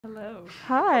Hello.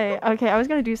 Hi. Okay, I was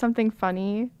going to do something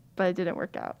funny, but it didn't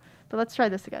work out. But let's try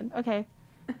this again. Okay.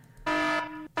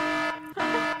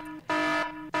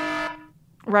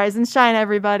 Rise and shine,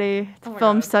 everybody. The Oh my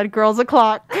film God. said girls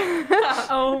o'clock.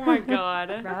 Oh my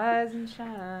god. Rise and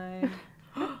shine.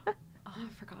 Oh, I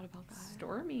forgot about that.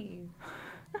 Stormy.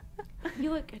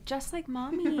 You look just like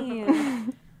mommy.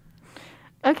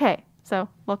 Okay, so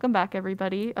welcome back,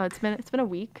 everybody. It's been a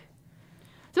week.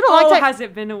 It's been a long Oh, time. has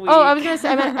it been a week? Oh, I was gonna say.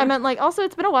 I meant like. Also,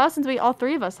 it's been a while since all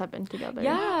three of us have been together.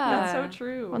 Yeah. That's so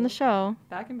true. On the show.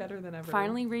 Back and better than ever.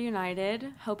 Finally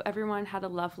reunited. Hope everyone had a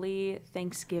lovely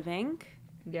Thanksgiving.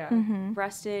 Yeah. Mm-hmm.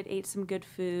 Rested, ate some good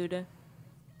food,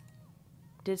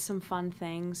 did some fun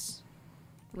things,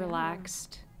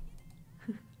 relaxed.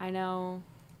 I know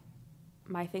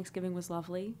my Thanksgiving was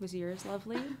lovely. Was yours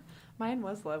lovely? Mine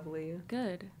was lovely.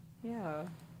 Good. Yeah.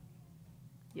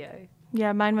 Yay.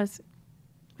 Yeah, mine was.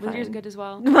 Was yours Fine. good as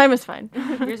well? Mine was fine.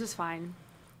 Yours is fine.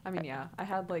 I mean, yeah. I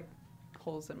had like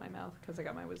holes in my mouth because I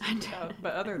got my wisdom teeth out.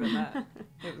 But other than that,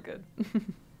 it was good.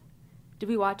 Did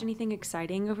we watch anything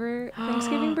exciting over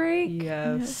Thanksgiving break?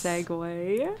 Yes.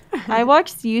 Segue. I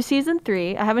watched You season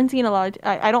 3. I haven't seen a lot.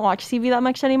 I don't watch TV that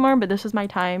much anymore, but this was my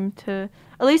time to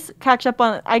at least catch up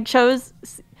on. I was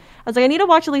like, I need to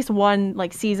watch at least one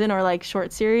like season or like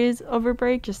short series over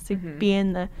break just to be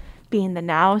in the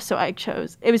now. So I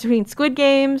chose. It was between Squid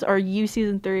Games or You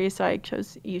season 3. So I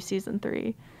chose You season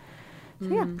 3. So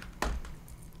yeah.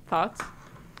 Thoughts?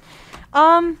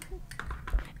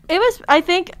 It was. I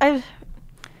think I.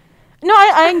 No,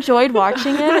 I enjoyed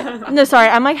watching it. No, sorry,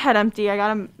 I'm like head empty. I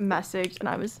got a message and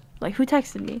I was like, who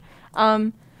texted me?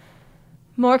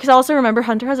 More because I also remember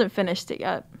Hunter hasn't finished it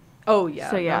yet. Oh, yeah.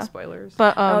 So, yeah. No spoilers.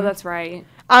 But Oh, that's right.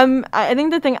 I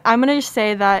think the thing I'm gonna just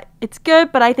say that it's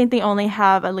good, but I think they only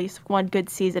have at least one good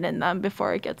season in them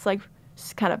before it gets like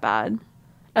kind of bad.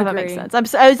 If that makes Agree.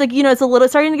 sense. I was like, it's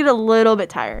starting to get a little bit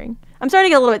tiring. I'm starting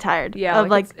to get a little bit tired. Yeah, of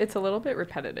like it's a little bit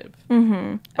repetitive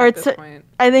mm-hmm. Or at it's. this point.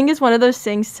 I think it's one of those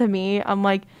things to me. I'm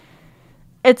like,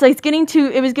 it's like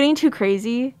it was getting too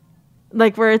crazy,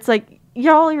 like where it's like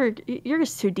you're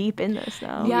just too deep in this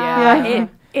now. Yeah.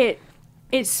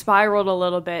 It spiraled a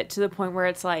little bit to the point where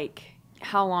it's like,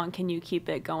 how long can you keep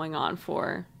it going on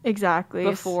for Exactly.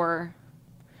 before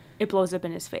it blows up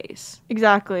in his face?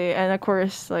 Exactly, and of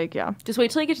course, like Just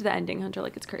wait till you get to the ending, Hunter.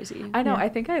 Like, it's crazy. I know. Yeah. I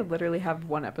think I literally have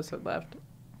one episode left.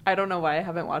 I don't know why I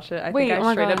haven't watched it. I Wait, think oh I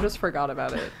my straight up God. just forgot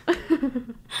about it.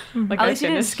 Like At I least you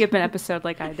didn't finished- skip an episode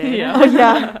like I did. Yeah. Oh,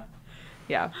 yeah.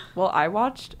 Yeah. Well, I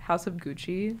watched House of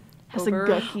Gucci. House of over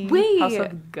Gucci. Wait. House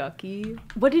of Gucci.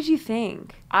 What did you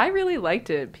think? I really liked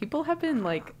it. People have been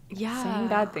like Yeah. saying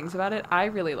bad things about it. I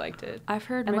really liked it. I've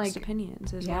heard And, mixed like,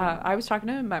 opinions as Yeah, well. I was talking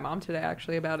to my mom today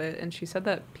actually about it, and she said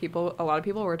that a lot of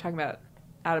people were talking about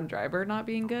Adam Driver not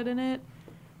being good in it,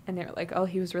 and they were like, "Oh,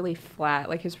 he was really flat.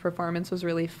 Like his performance was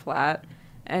really flat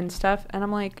and stuff." And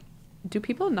I'm like, do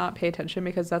people not pay attention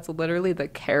because that's literally the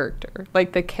character?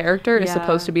 Like the character is Yeah.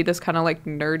 supposed to be this kind of like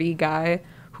nerdy guy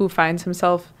who finds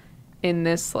himself in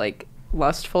this like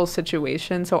lustful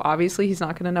situation, so obviously he's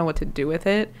not going to know what to do with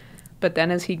it. But then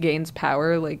as he gains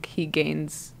power, like he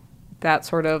gains that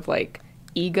sort of like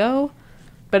ego,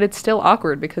 but it's still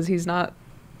awkward because he's not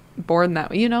born that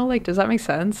way, like, does that make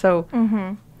sense? So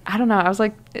Mm-hmm. I don't know, I was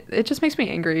like, it just makes me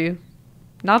angry.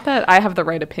 Not that I have the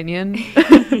right opinion,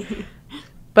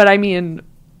 but I mean,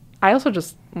 I also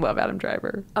just love Adam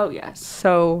Driver. Oh, yes.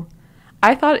 So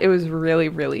I thought it was really,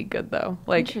 really good though.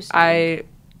 Like Interesting.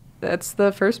 that's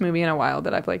the first movie in a while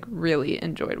that I've like really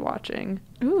enjoyed watching.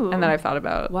 Ooh. And that I've thought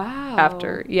about Wow.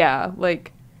 after. Yeah,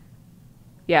 like,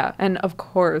 yeah. And of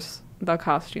course, the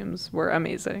costumes were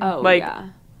amazing. Oh, like, yeah.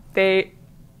 they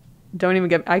don't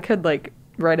even I could, like,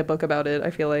 write a book about it.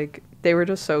 I feel like they were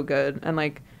just so good. And,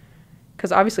 like,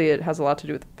 because obviously it has a lot to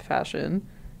do with fashion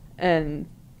and,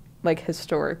 like,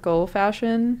 historical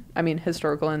fashion. I mean,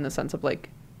 historical in the sense of, like,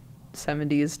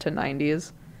 70s to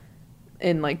 90s.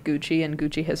 In like Gucci and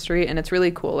Gucci history, and it's really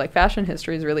cool. Like fashion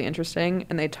history is really interesting,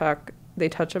 and they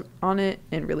touch on it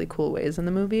in really cool ways in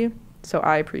the movie. So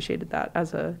I appreciated that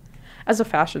as a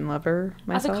fashion lover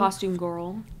myself. As a costume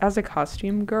girl. As a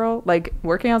costume girl, like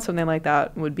working on something like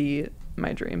that would be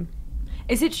my dream.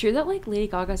 Is it true that, like, Lady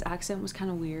Gaga's accent was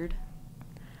kind of weird?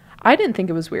 I didn't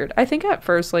think it was weird. I think at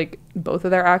first, like, both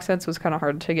of their accents was kind of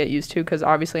hard to get used to because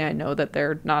obviously I know that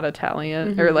they're not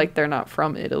Italian or like they're not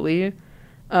from Italy.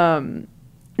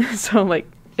 So like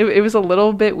it was a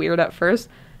little bit weird at first,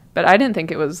 but I didn't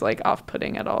think it was like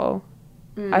off-putting at all.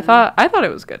 I thought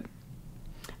it was good.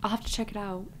 I'll have to check it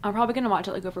out. I'm probably going to watch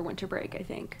it, like, over winter break, I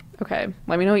think. Okay,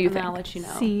 let me know what you And then think. I'll let you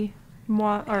know. Si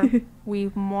moi or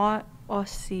oui moi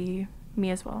aussi.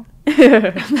 Me as well.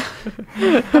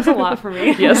 That's a lot for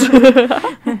me. Yes.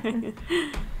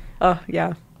 Oh,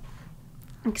 yeah.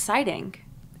 Exciting.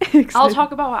 I'll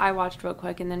talk about what I watched real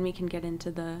quick, and then we can get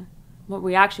into what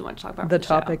we actually want to talk about. The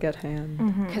topic at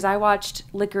hand. Because I watched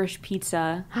Licorice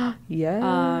Pizza.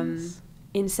 Yes.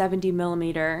 In 70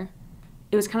 millimeter.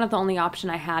 It was kind of the only option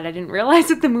I had. I didn't realize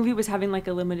that the movie was having like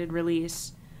a limited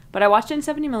release, but I watched it in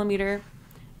 70 millimeter,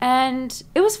 and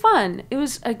it was fun. It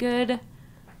was a good,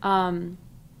 kind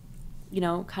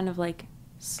of like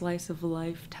slice of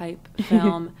life type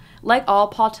film. Like all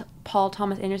Paul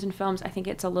Thomas Anderson films, I think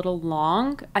it's a little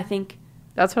long. I think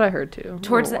that's what I heard too.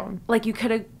 Towards like you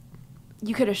could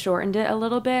have shortened it a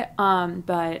little bit.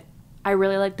 But I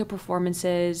really liked the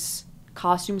performances.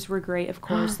 Costumes were great, of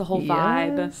course. The whole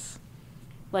vibe. Yes.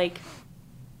 Like,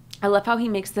 I love how he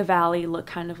makes the valley look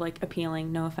kind of like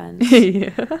appealing. No offense. Yeah.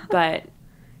 But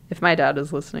if my dad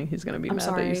is listening, he's gonna be I'm mad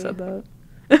sorry. that you said that.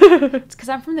 It's because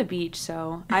I'm from the beach,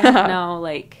 so I have no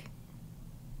like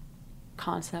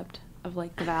concept of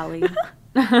like the valley.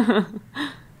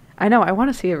 I know. I want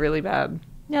to see it really bad.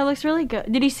 Yeah, it looks really good.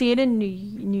 Did you see it in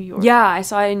New York? Yeah, I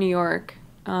saw it in New York.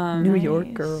 New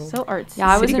York girl. So artsy. Yeah,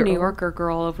 I was City a New girl. Yorker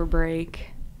girl over break,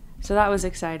 so that was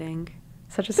exciting.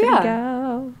 Such a city yeah.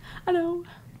 gal. I know.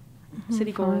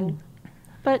 City girl.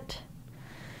 But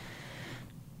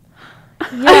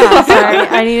yeah, sorry.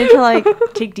 I needed to like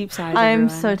Take deep sighs. I'm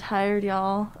everyone. so tired,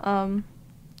 y'all. I'm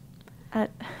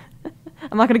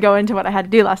not gonna go into what I had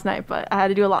to do last night, but I had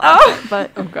to do a lot last night.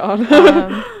 But Oh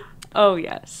God. Oh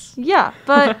yes. yeah,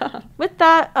 but with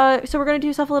that, so we're gonna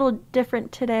do stuff a little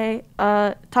different today.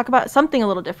 Talk about something a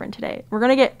little different today. We're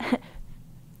gonna get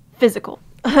physical,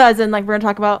 as in like we're gonna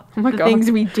talk about Oh my the God.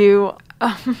 things we do.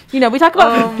 We talk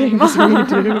about things we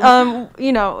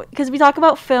do. Because we talk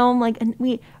about film, like, and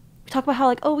we talk about how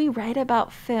like, oh, we write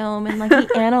about film and like we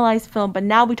analyze film, but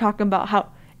now we talk about how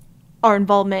our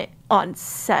involvement on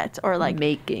set or like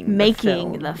making the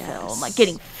film. film, like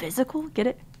getting physical. Get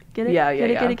it? Get it? Yeah, Get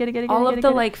yeah, it? Get it? Get it? All get of it, the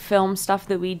get it? like film stuff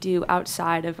that we do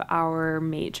outside of our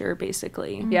major,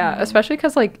 basically. Yeah, especially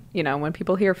because, like, when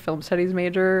people hear film studies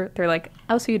major, they're like,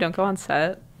 oh, so you don't go on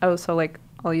set? Oh, so, like,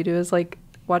 all you do is, like,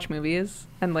 watch movies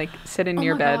and, like, sit in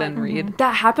your my bed God. and read?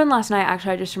 That happened last night.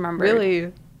 Actually, I just remembered.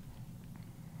 Really?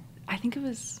 I think it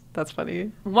was That's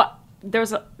funny. there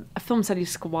was a film studies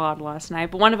squad last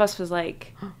night, but one of us was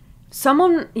like,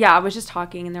 I was just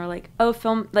talking, and they were like,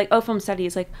 film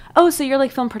studies, like, oh, so you're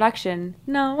like film production?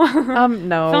 No,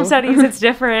 No. film studies, it's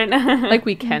different. Like,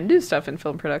 we can do stuff in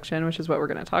film production, which is what we're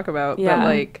going to talk about, Yeah. but,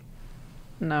 like,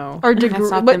 no. Our degree,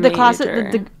 That's not but the the class,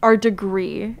 major. our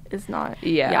degree is not.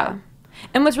 Yeah.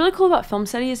 And what's really cool about film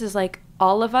studies is like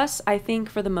all of us, I think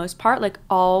for the most part, like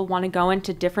all want to go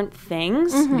into different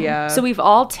things. Yeah. So we've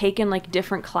all taken like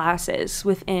different classes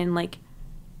within like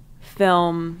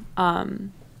film,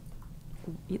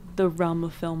 the realm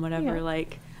of film, whatever. Yeah.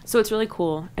 Like, so it's really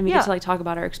cool, and we Yeah. get to like talk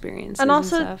about our experiences And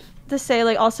also stuff. to say,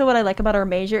 like, also what I like about our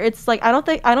major, it's like I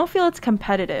don't feel it's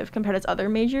competitive compared to other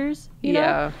majors. You know?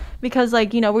 Yeah. Because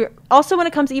like we're also when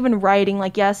it comes to even writing,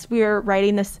 like yes, we're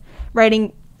writing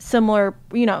similar.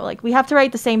 Like we have to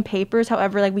write the same papers.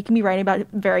 However, like we can be writing about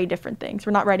very different things.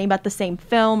 We're not writing about the same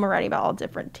film. We're writing about all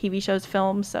different TV shows,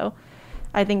 films. So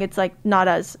I think it's like not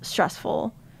as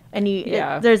stressful. And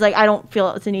there's like I don't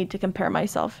feel it's a need to compare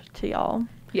myself to y'all.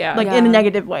 Yeah. Like in a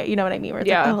negative way, you know what I mean? Where it's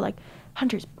Yeah. like, oh, like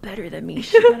Hunter's better than me.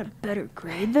 She got a better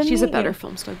grade than me. She's a better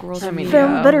film star girl than me.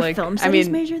 better film studies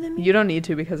major than me. You don't need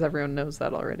to because everyone knows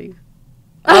that already.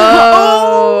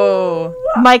 Oh.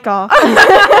 Mic off.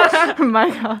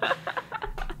 Mic off.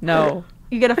 No.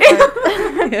 You get a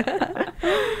fart.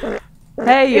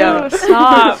 Hey, yo.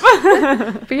 Stop.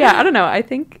 But yeah, I don't know. I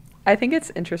think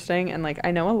it's interesting, and like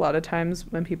I know a lot of times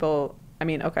when people,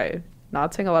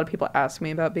 not saying a lot of people ask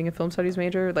me about being a film studies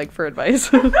major, like for advice,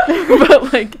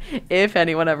 but like if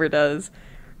anyone ever does,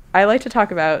 I like to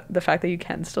talk about the fact that you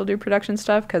can still do production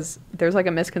stuff because there's like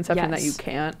a misconception that you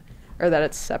can't or that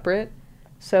it's separate.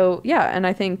 So yeah, and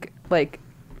I think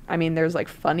there's like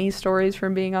funny stories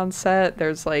from being on set.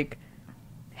 There's like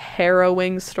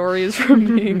harrowing stories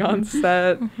from being on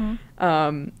set.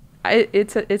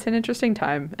 It's an interesting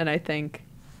time, and I think,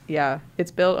 yeah,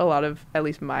 it's built a lot of at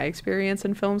least my experience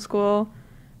in film school,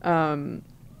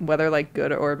 whether like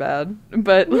good or bad.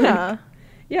 But like,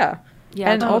 yeah,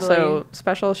 and totally. also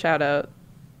special shout out.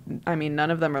 None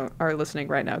of them are listening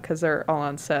right now because they're all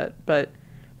on set. But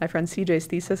my friend CJ's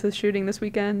thesis is shooting this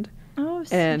weekend. Oh,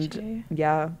 and CJ.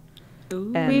 yeah,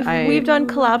 Ooh. and We've done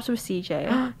collabs with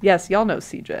CJ. Yes, y'all know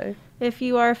CJ. If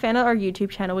you are a fan of our YouTube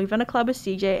channel, we've done a collab with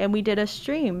CJ, and we did a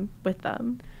stream with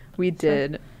them. We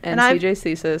did, and and CJ's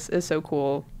thesis is so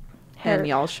cool. and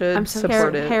y'all should I'm so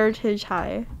support it. Heritage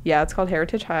High. Yeah, it's called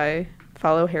Heritage High.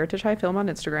 Follow Heritage High Film on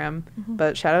Instagram.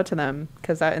 But shout out to them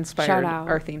because that inspired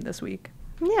our theme this week.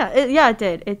 Yeah, it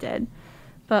did.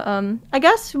 But I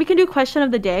guess we can do question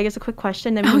of the day. I guess a quick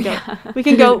question, then we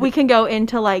can go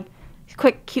into like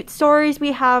quick cute stories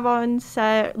we have on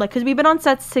set, like because we've been on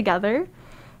sets together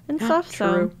and stuff.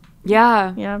 True. So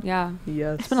Yeah.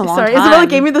 Yes. It's been a long sorry, time. Isabella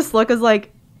gave me this look as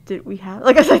like, did we have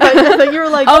like I thought you were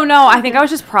like, oh no, I think I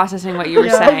was just processing what you were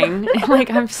saying. Like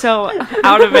I'm so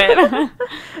out of it.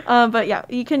 But yeah,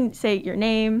 you can say your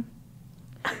name,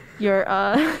 your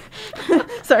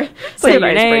sorry, say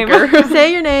your name.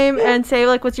 Say your name and say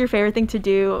like what's your favorite thing to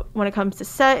do when it comes to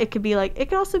set. It could be like, it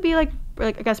could also be like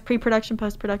I guess pre-production,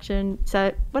 post-production,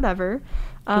 set, whatever.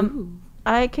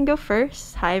 I can go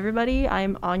first. Hi everybody,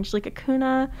 I'm Angelica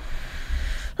Kuna,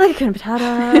 like a Kuna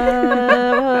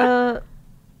Patata.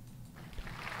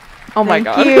 Oh my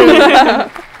god.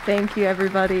 Thank you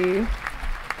everybody.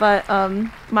 But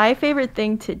my favorite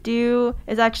thing to do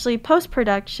is actually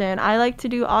post-production. I like to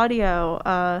do audio.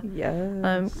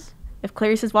 Yes. If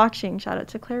Clarice is watching, shout out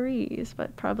to Clarice,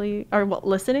 but probably, or well,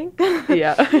 listening.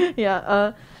 Yeah.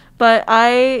 Yeah. But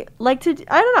I like to,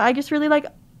 I don't know, I just really like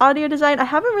audio design. I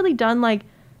haven't really done like,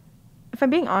 if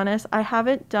I'm being honest, I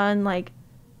haven't done like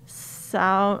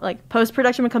sound, like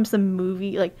post-production when it comes to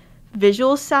movie, like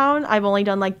visual sound. I've only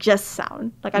done like just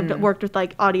sound. Like I've worked with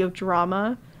like audio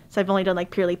drama. So I've only done like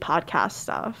purely podcast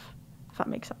stuff, if that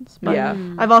makes sense. But yeah.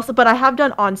 I have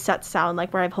done on-set sound,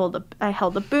 like where I held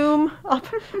a boom up.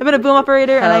 I've been a boom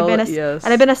operator and I've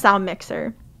been a sound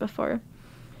mixer before.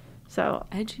 So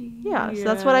edgy. Yeah, so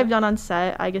that's what I've done on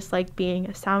set. I just like being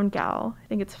a sound gal. I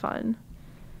think it's fun.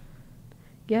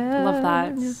 Yeah. Love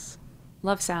that.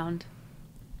 Love sound.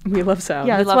 We love sound.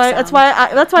 Yeah, that's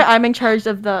why I'm in charge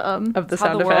of the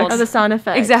sound effects. Of the sound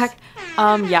effects. Exactly.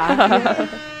 Yeah.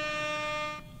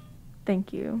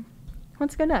 Thank you.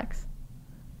 Let's go next.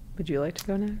 Would you like to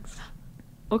go next?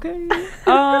 Okay.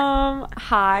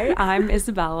 Hi, I'm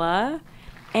Isabella,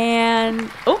 and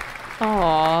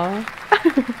Aww.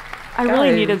 I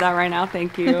really needed that right now.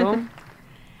 Thank you.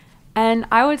 And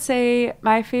I would say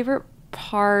my favorite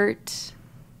part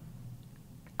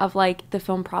of like the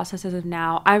film process as of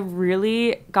now, I've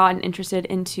really gotten interested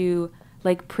into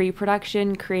like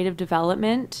pre-production creative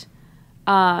development.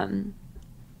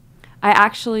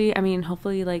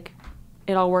 Hopefully like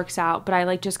it all works out, but I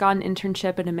like just got an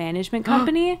internship at a management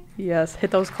company. Yes, hit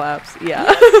those claps. Yeah.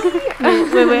 wait,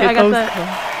 I got that.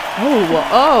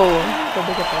 The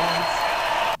big applause.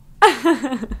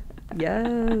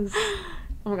 Yes.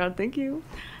 Oh my god, thank you.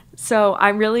 So I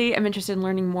really am interested in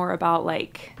learning more about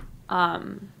like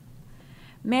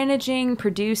managing,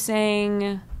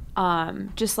 producing,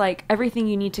 just like everything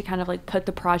you need to kind of like put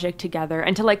the project together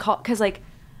and to like call, because like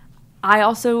I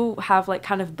also have like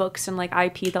kind of books and like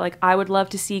IP that like I would love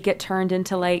to see get turned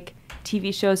into like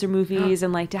TV shows or movies,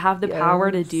 and like to have the power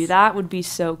to do that would be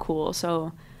so cool.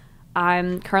 So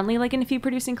I'm currently like in a few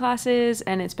producing classes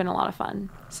and it's been a lot of fun.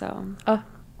 So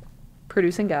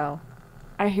producing gal.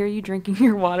 I hear you drinking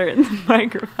your water in the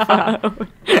microphone.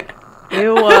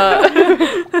 Ew.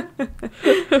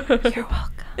 You're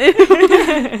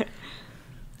welcome.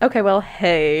 Okay, well,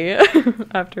 hey.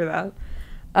 After that.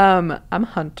 I'm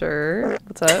Hunter.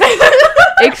 What's up?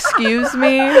 Excuse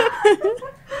me.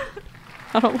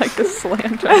 I don't like this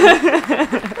slander.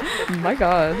 My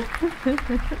god.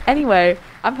 Anyway,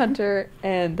 I'm Hunter,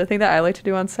 and the thing that I like to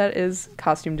do on set is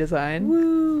costume design.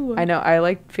 Woo. I know,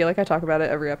 I feel like I talk about it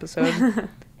every episode.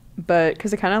 But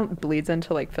because it kind of bleeds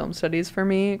into like film studies for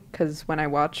me, because when I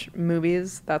watch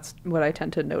movies, that's what I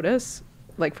tend to notice,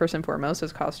 like first and foremost,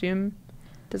 is costume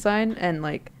design. And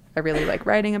like I really like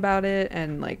writing about it,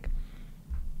 and like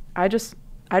I just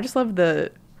love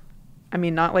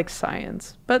not like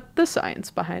science, but the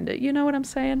science behind it. You know what I'm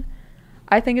saying?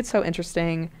 I think it's so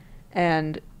interesting,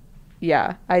 and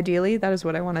yeah, ideally that is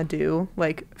what I want to do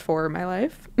like for my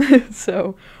life.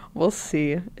 So we'll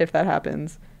see if that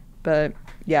happens. But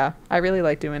yeah, I really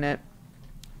like doing it.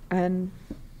 And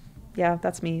yeah,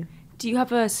 that's me. Do you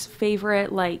have a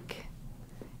favorite like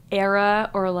era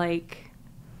or like,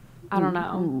 I don't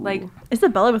know, like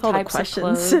Isabella with all the types of questions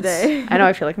clothes? today. I know,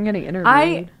 I feel like I'm getting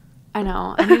interviewed. I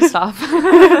know, I need to stop.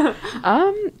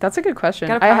 That's a good question.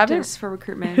 Gotta practice for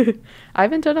recruitment. I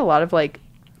haven't done a lot of like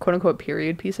quote unquote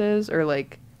period pieces or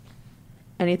like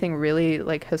anything really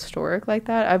like historic like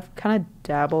that. I've kind of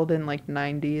dabbled in like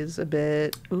 90s a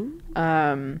bit. Ooh.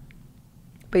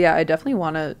 But yeah, I definitely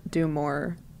want to do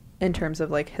more in terms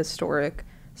of like historic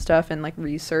stuff and like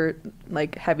research,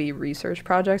 like heavy research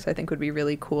projects. I think would be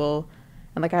really cool.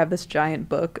 And like I have this giant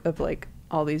book of like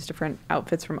all these different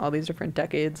outfits from all these different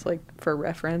decades, like for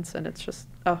reference, and it's just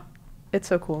it's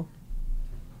so cool.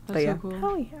 That's But so yeah. cool.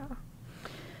 Oh yeah.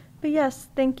 But yes,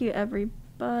 thank you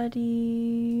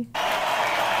everybody.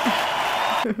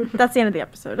 That's the end of the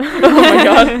episode. Oh my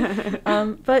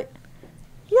god. But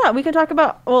yeah, we can talk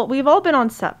about, well, we've all been on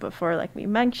set before, like we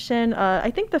mentioned. I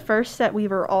think the first set we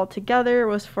were all together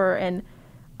was for an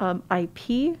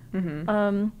IP,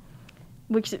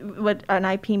 which what an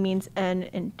IP means, an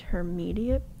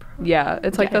intermediate project. Yeah,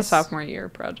 it's like the Yes. sophomore year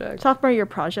project. Sophomore year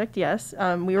project, yes.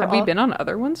 We were Have we been on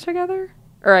other ones together?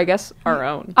 Or I guess our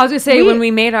own. I was gonna say when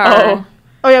we made our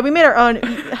Oh yeah, we made our own.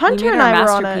 Hunter made and our I were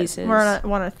on masterpieces.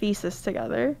 on a thesis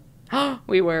together.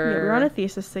 We were. Yeah, we were on a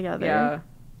thesis together. Yeah.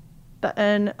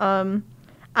 And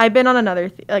I've been on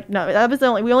another no, that was the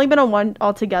only, we only been on one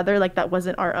altogether, like that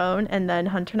wasn't our own, and then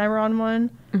Hunter and I were on one.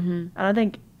 I don't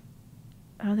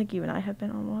think you and I have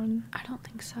been on one. I don't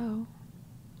think so.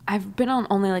 I've been on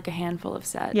only like a handful of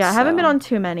sets. Yeah, I haven't been so- on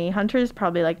too many. Hunter's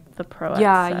probably like the pro.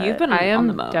 Yeah, at set. you've been I on am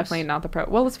the most. definitely not the pro.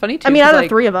 Well, it's funny too. I mean, out of like,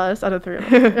 three of us.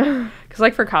 because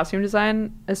like for costume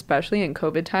design, especially in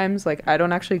COVID times, like I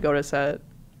don't actually go to set.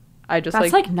 I just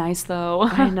That's like nice though.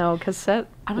 I know, because set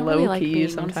I don't low really like key being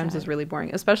on sometimes set. is really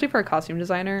boring, especially for a costume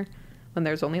designer when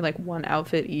there's only like one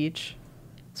outfit each.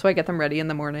 So I get them ready in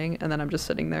the morning, and then I'm just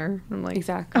sitting there. I'm like,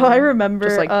 Exactly. Oh, I remember.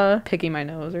 just like picking my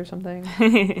nose or something.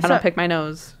 I So- don't pick my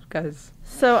nose, guys.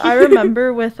 So I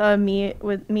remember with me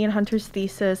and Hunter's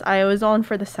thesis, I was on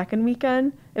for the second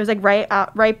weekend. It was like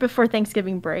right before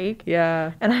Thanksgiving break.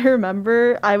 Yeah. And I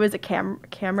remember I was a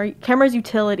camera's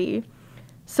utility.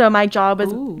 So my job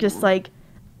was Ooh. just like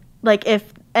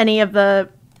if any of the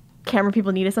camera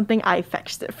people needed something, I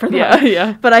fetched it for them. Yeah,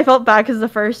 yeah. But I felt bad because the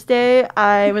first day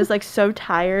I was like so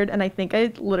tired, and I think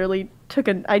I literally took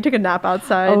a nap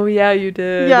outside. Oh yeah, you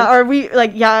did. Yeah, or we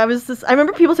I was just, I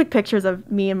remember people took pictures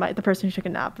of me and the person who took a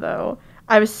nap though.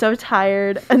 I was so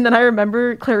tired, and then I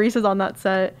remember Clarice was on that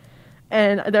set,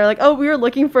 and they're like, "Oh, we were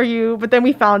looking for you, but then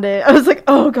we found it." I was like,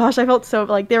 "Oh gosh," I felt so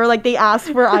they were like they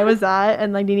asked where I was at,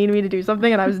 and like they needed me to do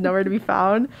something, and I was nowhere to be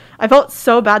found. I felt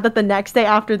so bad that the next day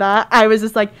after that, I was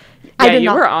just like, Yeah,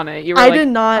 you were on it. You were I like, did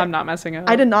not. I'm not messing up.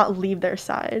 I did not leave their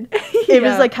side. It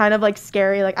was Yeah. like kind of like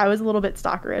scary. Like I was a little bit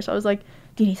stalkerish. I was like,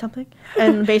 "Do you need something?"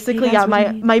 And basically, Hey, guys, yeah,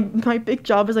 what do you my big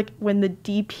job was like when the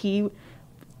DP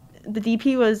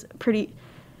was pretty.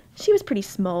 She was pretty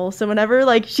small, so whenever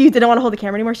like she didn't want to hold the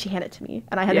camera anymore, she handed it to me,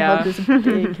 and I had Yeah. to hold this big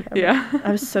camera. Yeah.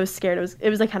 I was so scared. It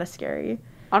was like kind of scary.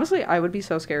 Honestly, I would be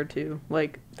so scared too.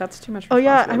 Like that's too much. Oh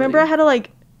yeah, I remember I responsibility. had to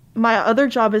like. My other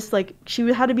job is like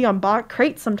had to be on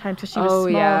crates sometimes because she was Oh,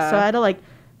 small, yeah. so I had to like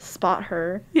spot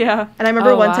her. Yeah. And I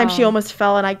remember Oh, one time she wow. almost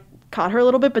fell, and I caught her a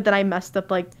little bit, but then I messed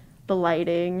up like the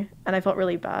lighting, and I felt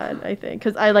really bad. I think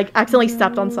because I like accidentally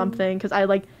stepped on something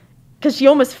because she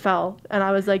almost fell, and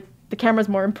I was like, the camera's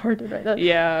more important, right?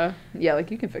 Yeah. Yeah.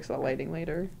 Like you can fix that lighting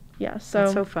later. Yeah. So,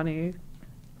 That's so funny.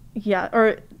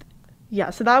 So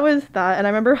that was that, and I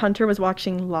remember Hunter was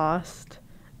watching Lost,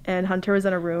 and Hunter was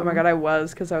in a room. Oh my god, I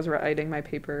was because I was writing my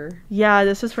paper Yeah,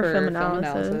 this was for, for film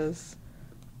analysis.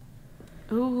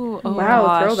 Ooh, oh Wow,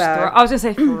 gosh. throwback. I was gonna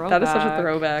say throwback. That is such a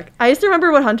throwback. I used to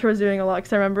remember what Hunter was doing a lot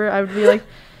because I remember I would be like,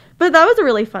 but that was a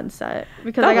really fun set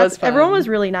because That was fun. everyone was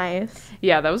really nice.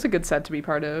 Yeah, that was a good set to be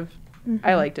part of.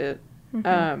 I liked it.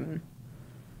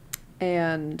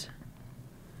 And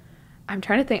I'm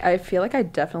trying to think. I feel like I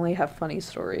definitely have funny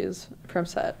stories from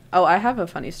set. Oh, I have a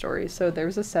funny story. So there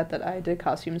was a set that I did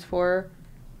costumes for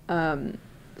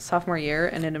sophomore year,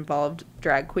 and it involved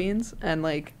drag queens, and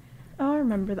like Oh, I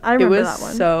remember that. I it remember was that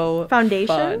one. so Foundation?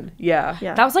 fun. Yeah.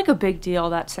 Yeah. That was like a big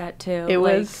deal, that set too. It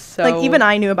Like, was so like even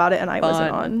I knew about it and I wasn't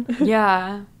fun. on.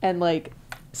 Yeah. And like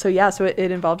so it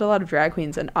involved a lot of drag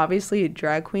queens, and obviously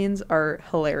drag queens are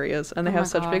hilarious, and they Oh have my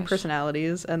such big gosh.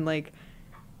 personalities, and like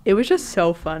it was just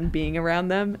so fun being around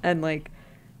them. And like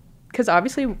because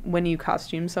obviously when you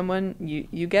costume someone,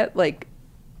 you get like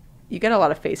you get a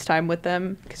lot of FaceTime with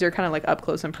them because you're kind of like up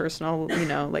close and personal, you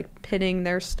know, like pinning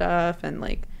their stuff and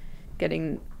like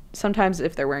getting, sometimes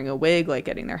if they're wearing a wig, like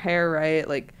getting their hair right,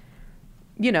 like,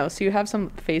 you know, so you have some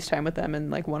FaceTime with them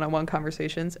and like one-on-one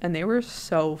conversations, and they were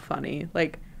so funny.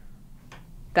 Like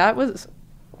that was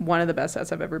one of the best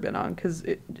sets I've ever been on because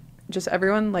it just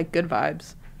everyone like good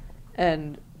vibes,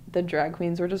 and the drag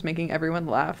queens were just making everyone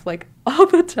laugh like all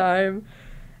the time,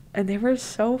 and they were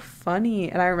so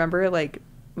funny. And I remember like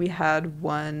we had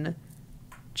one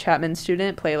Chapman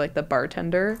student play like the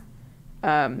bartender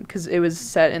because it was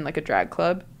set in like a drag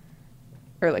club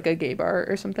or like a gay bar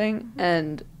or something,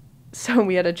 and so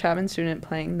we had a Chapman student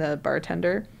playing the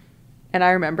bartender, and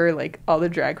I remember like all the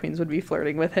drag queens would be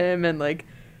flirting with him, and like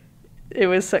it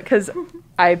was because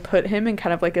I put him in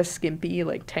kind of like a skimpy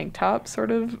like tank top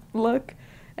sort of look,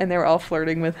 and they were all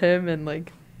flirting with him, and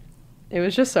like it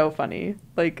was just so funny.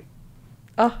 Like,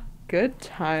 oh, good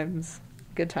times.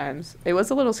 Good times. It was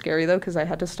a little scary though because I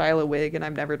had to style a wig, and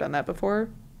I've never done that before.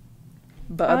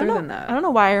 But other than that, I don't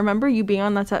know why I remember you being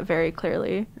on that set very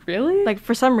clearly. Really? Like,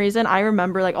 for some reason, I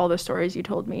remember like all the stories you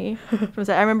told me from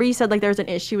set. I remember you said like there was an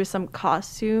issue with some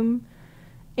costuming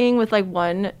with like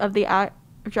one of the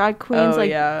drag queens,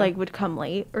 like would come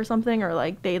late or something, or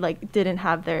like they like didn't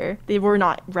have they were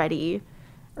not ready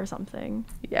or something.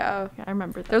 Yeah, I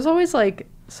remember that. There's always like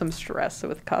some stress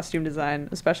with costume design,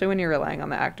 especially when you're relying on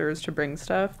the actors to bring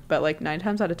stuff, but like 9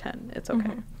 times out of 10 it's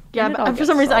okay. Yeah, but for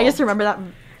some reason I just remember that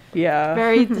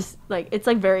very like it's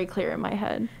like very clear in my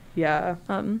head. That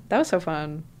was so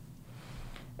fun.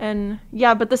 And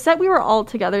yeah, but the set we were all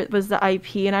together was the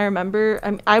IP, and I remember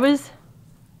I was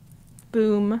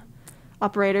boom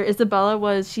operator.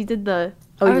 Isabella she did the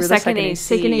you were second AC.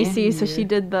 Second AC, so she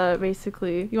did the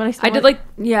basically. You want to explain? I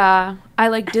did I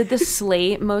like did the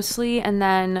slate mostly, and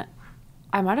then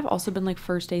I might have also been like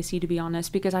first AC, to be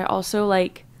honest, because I also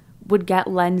like would get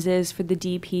lenses for the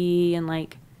DP and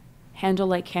like handle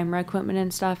like camera equipment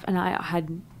and stuff, and I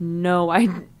had no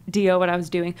idea what I was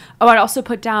doing. Oh, I'd also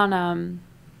put down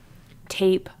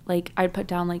tape, like I'd put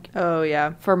down like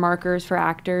for markers for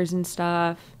actors and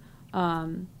stuff.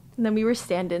 And then we were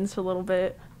stand-ins for a little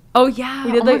bit. Oh yeah,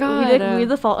 we did we did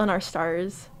The Fault in Our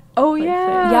Stars. Oh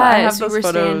yeah, yeah. I have those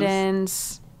photos.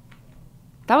 Stand-ins.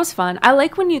 That was fun. I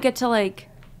like when you get to like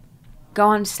go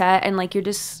on set and like you're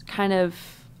just kind of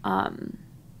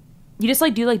you just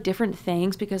like do like different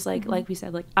things because like we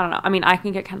said, like I don't know. I mean, I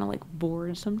can get kind of like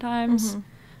bored sometimes.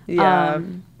 Yeah.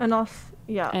 And also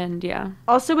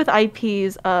Also with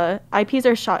IPs are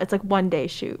shot. It's like 1 day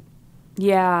shoot.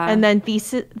 Yeah. And then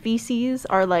VCs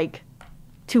are like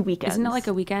 2 weekends. Isn't it like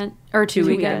a weekend or two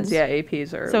weekends? Yeah,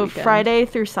 APs are so weekend. Friday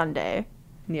through Sunday.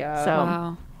 Yeah. So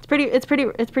wow. It's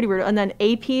pretty weird. And then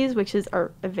APs, which is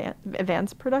our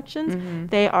advanced productions,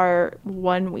 they are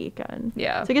 1 weekend.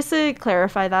 Yeah. So I guess to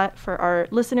clarify that for our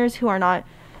listeners who are not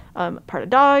part of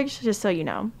Dogs, just so you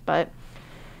know. But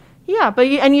yeah,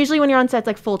 and usually when you're on set, it's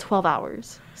like full 12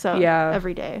 hours. So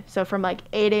every day. So from like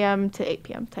 8 a.m. to 8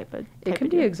 p.m. type It can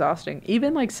be exhausting.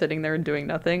 Even like sitting there and doing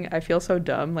nothing. I feel so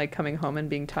dumb like coming home and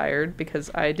being tired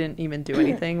because I didn't even do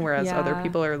anything, whereas other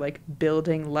people are like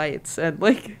building lights and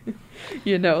like,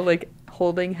 you know, like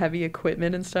holding heavy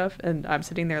equipment and stuff, and I'm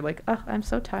sitting there like, oh, I'm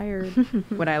so tired.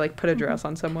 When I like put a dress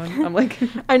on someone, I'm like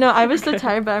I know, I was so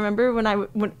tired, but I remember when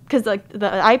because like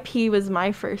the IP was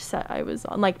my first set I was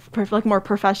on, like more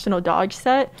professional dog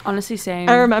set. Honestly, same.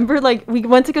 I remember like we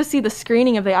went to go see the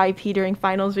screening of the IP during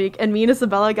finals week, and me and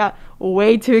Isabella got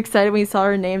way too excited when we saw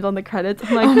our names on the credits.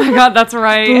 I'm like, oh my god, that's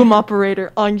right. Boom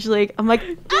operator Angelique. I'm like,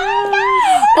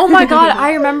 oh my god,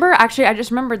 I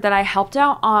just remembered that I helped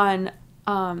out on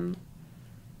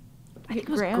I think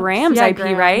it was Graham's IP,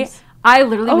 Graham's. Right? I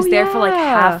literally was there for like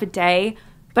half a day,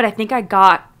 but I think I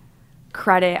got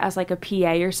credit as like a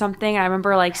PA or something. I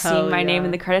remember like seeing my name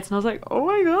in the credits, and I was like, oh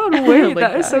my god, wait,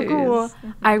 that is so cool.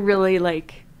 I really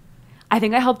I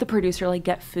think I helped the producer like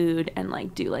get food and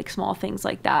like do like small things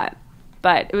like that.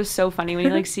 But it was so funny when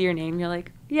you like see your name, you're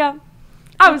like, yeah,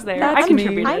 I was there. I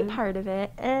contributed. I'm part of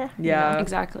it. Yeah,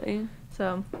 exactly.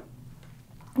 So.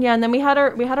 Yeah, and then we had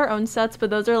our own sets, but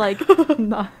those are like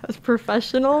not as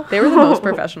professional. They were the most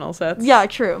professional sets. Yeah,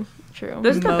 true.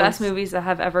 Those are the best movies that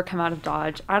have ever come out of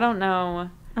Dodge. I don't know.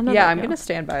 I'm gonna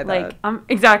stand by that. Like, I'm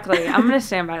gonna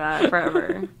stand by that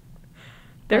forever.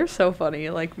 They're so funny.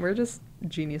 Like, we're just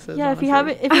geniuses. Yeah,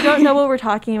 honestly. if you don't know what we're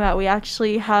talking about, we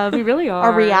actually have we really are.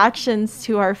 Our reactions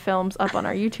to our films up on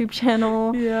our YouTube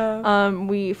channel.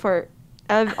 Yeah. For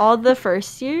all the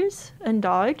first years in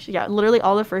Dodge, literally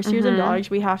all the first years in Dodge,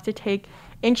 we have to take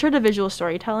Intro to Visual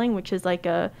Storytelling, which is like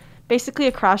basically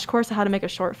a crash course on how to make a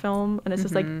short film, and it's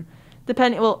just like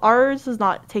ours is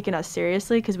not taken as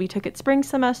seriously because we took it spring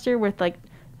semester with like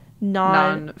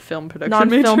non-film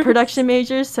production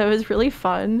majors, so it was really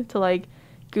fun to like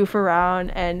goof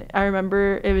around. And I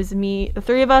remember it was me, the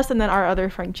three of us, and then our other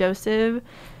friend Joseph,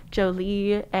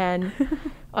 Jolie, and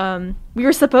we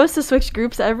were supposed to switch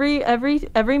groups every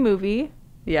movie.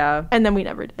 Yeah. And then we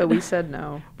never did. But we said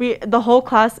no. The whole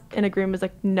class in agreement was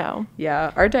like, no.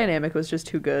 Yeah, our dynamic was just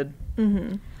too good.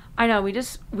 I know,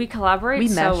 we collaborate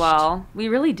so well. We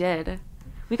really did.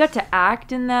 We got to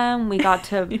act in them. We got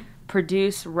to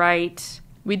produce, write.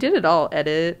 We did it all.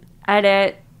 Edit.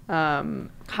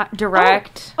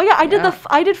 Direct. Oh yeah,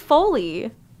 I did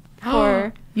Foley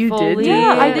for You did Foley. do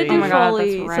Yeah, I Foley. did Oh do my God,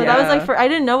 Foley. that's So right. that was like Yeah. for I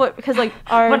didn't know what because like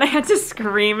our When I had to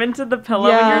scream into the pillow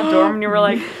Yeah. in your dorm, and you were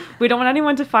like, "We don't want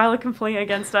anyone to file a complaint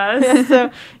against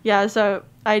us." so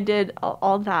I did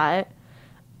all that.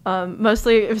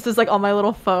 Mostly it was just like on my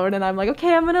little phone, and I'm like,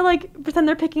 okay, I'm gonna like pretend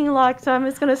they're picking locks. So I'm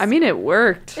just gonna. I mean, it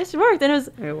worked. it worked, and it was.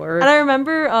 It worked. And I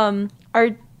remember our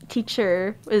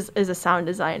teacher is a sound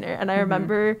designer, and I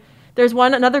remember there's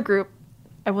another group.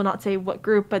 I will not say what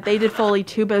group, but they did Foley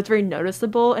too, but it's very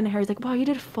noticeable. And Harry's like, wow, you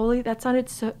did Foley? That sounded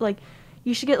so like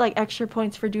you should get like extra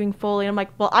points for doing Foley. And I'm like,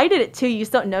 well, I did it too. You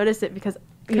just don't notice it because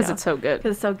It's so good.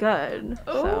 Because it's so good.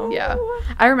 So. Yeah.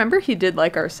 I remember he did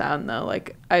like our sound though.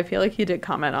 Like I feel like he did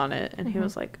comment on it and he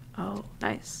was like, "Oh,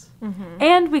 nice."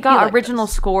 And we got liked original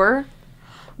us. score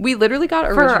We literally got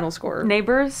for original score.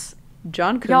 Neighbors.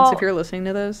 John Kuntz, Y'all- if you're listening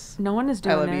to this, No one is I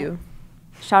doing love it. you.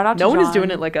 Shout out to No one is John. doing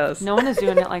it like us. No one is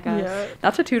doing it like us. Yeah.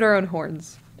 Not to toot our own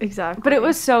horns. Exactly. But it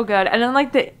was so good. And then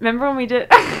like remember when we did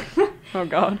Oh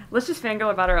god. let's just fangirl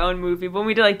about our own movie. When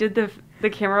we did the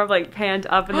camera like panned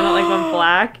up and then it like went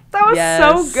black. That was Yes.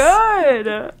 so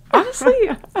good.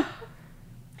 Honestly,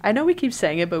 I know we keep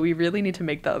saying it, but we really need to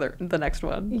make the next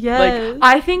one. Yes. Like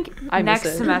I think I miss next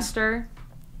it. semester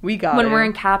we got when it. we're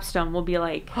in capstone we'll be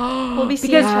like we'll be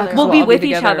seeing because each other. we'll We'll be all be with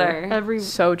each together. other. every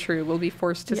So true. We'll be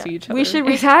forced to yeah. see each other. We should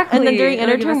Exactly. And then during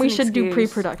It'll give interterm, us we an should do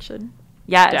excuse. pre-production.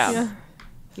 Yes. Down.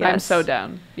 Yeah. I'm Yes. so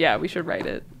down. Yeah, we should write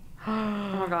it. Oh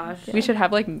my gosh. We should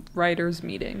have like writers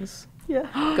meetings. Yeah.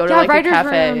 Go to Yeah, like a writers'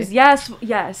 cafe. rooms. Yes,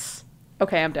 yes.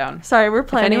 Okay, I'm down. Sorry, we're If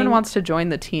planning. anyone wants to join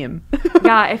the team,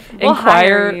 Yeah, if we'll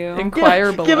hire you.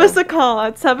 inquire below. Give us a call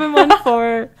at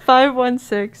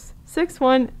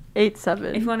 714-516-6187.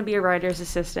 If you want to be a writer's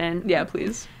assistant. Yeah,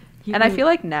 please. you And I can- feel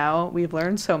like now we've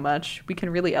learned so much, we can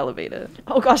really elevate it.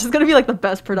 Oh gosh, it's gonna be like the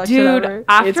best production Dude, ever.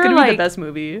 after It's gonna like be the best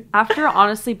movie. after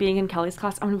honestly being in Kelly's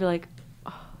class, I'm gonna be like,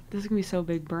 oh, this is gonna be so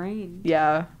big brain.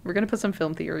 Yeah, we're gonna put some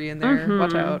film theory in there.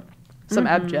 Watch Mhm. out. Some Mhm.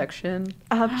 abjection.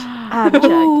 Abject.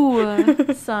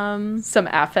 Ooh. Some Some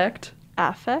affect.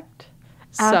 affect.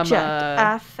 Some Abject.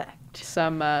 Affect.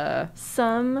 some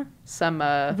Some some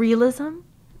realism.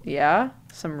 yeah,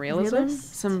 some realism.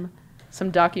 Realist? Some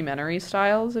Documentary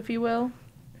styles, if you will.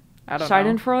 I don't know.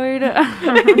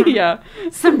 Schadenfreude. Yeah.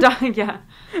 Yeah.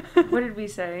 What did we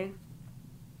say?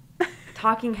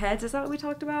 Talking Heads, is that what we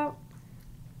talked about?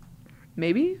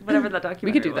 Maybe. Whatever that documentary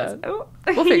We could do was. that. Oh.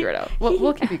 We'll figure it out.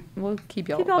 We'll keep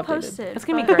y'all Keep y'all updated. posted. It's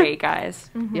gonna be but- great, guys.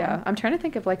 Mhm. Yeah, I'm trying to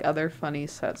think of like other funny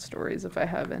set stories if I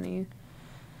have any.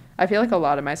 I feel like a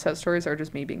lot of my set stories are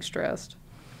just me being stressed.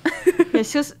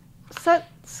 It's just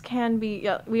sets can be.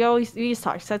 Yeah, we just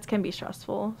talk. Sets can be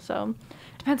stressful. So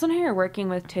Depends on who you're working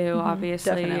with too,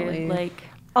 obviously. Definitely. Like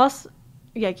us.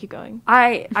 Yeah, keep going.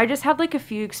 I just had like a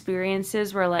few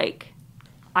experiences where like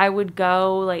I would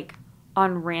go like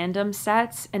on random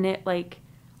sets and it like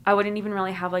I wouldn't even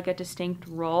really have like a distinct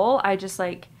role. I just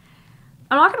like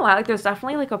I'm not gonna lie, like there's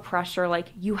definitely like a pressure like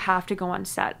you have to go on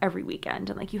set every weekend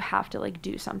and like you have to like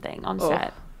do something on Ugh.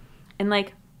 set. And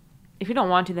like if you don't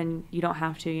want to then you don't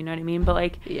have to, you know what I mean? But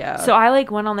like Yeah. so I like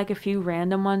went on like a few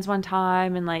random ones one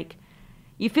time and like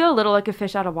you feel a little like a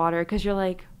fish out of water because you're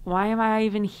like, why am I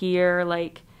even here?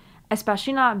 Like,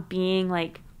 especially not being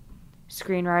like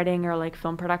screenwriting or like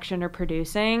film production or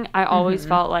producing. I always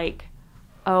felt like,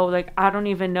 oh, like I don't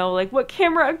even know like what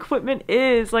camera equipment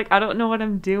is. Like I don't know what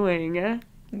I'm doing.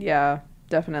 Yeah,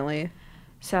 definitely.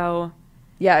 So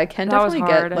Yeah, it can That was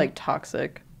definitely hard. get like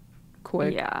toxic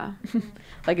quick. yeah.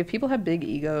 Like if people have big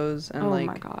egos and Oh like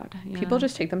my god. Yeah. people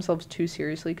just take themselves too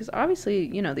seriously because obviously,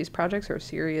 you know, these projects are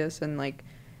serious and like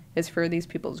it's for these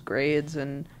people's grades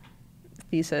and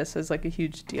thesis is like a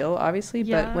huge deal obviously,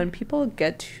 Yeah. but when people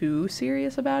get too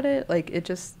serious about it, like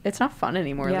it's not fun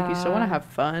anymore. Like you still want to Yeah. have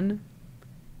fun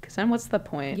because then what's the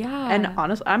point? Yeah. And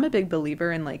honestly, I'm a big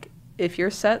believer in like if your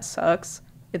set sucks,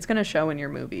 it's gonna show in your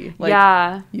movie. Like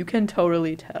yeah. you can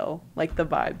totally tell like the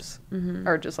vibes Mhm.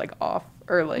 are just like off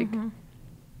or like Mm-hmm.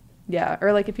 yeah,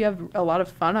 or like if you have a lot of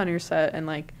fun on your set and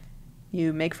like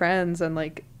you make friends and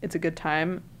like it's a good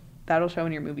time, that'll show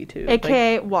in your movie too. Like,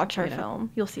 AKA watch our you know.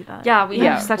 film. You'll see that. Yeah, we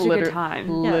yeah, have such a liter- good time.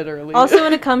 Yeah. Literally. Also,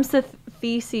 when it comes to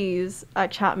theses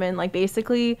at Chapman, like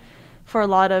basically, for a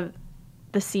lot of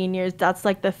the seniors, that's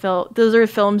like the film. Those are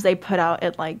films they put out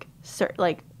at like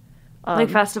Like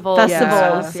festivals.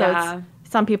 festivals. So Yeah. it's,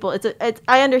 some people, it's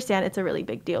I understand it's a really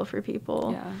big deal for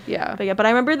people. Yeah. yeah. But I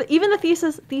remember even the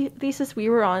thesis we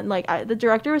were on, like the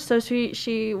director was so sweet.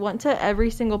 She went to every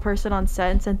single person on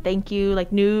set and said thank you,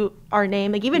 like knew our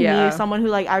name, like even Yeah. me, someone who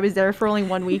like I was there for only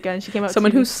one weekend. She came up.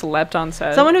 Someone to me. who slept on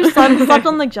set. Someone who slept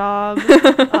on the job.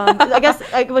 I guess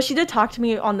well, she did talk to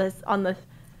me on the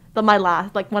my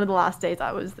last, like, one of the last days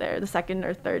I was there. The second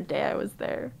or third day I was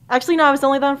there. Actually, no, I was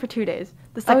only there for 2 days.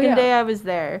 The second day I was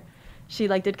there, she,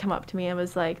 like, did come up to me and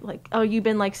was like, oh, you've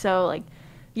been, like, so, like,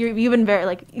 you've been very,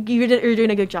 like, you're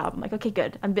doing a good job. I'm like, okay,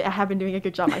 good. I have been doing a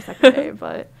good job my second day,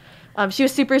 but she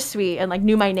was super sweet and, like,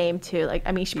 knew my name, too. Like,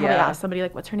 I mean, she probably asked somebody,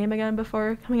 like, what's her name again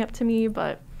before coming up to me,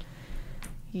 but,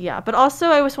 yeah. But also,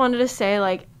 I just wanted to say,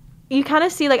 like, you kind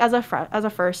of see, like, as a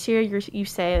first year, you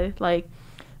say, like,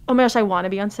 oh my gosh, I want to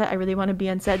be on set. I really want to be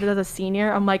on set. But as a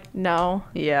senior, I'm like, no.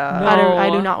 Yeah. No. I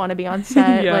do not want to be on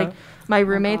set. Yeah. Like, my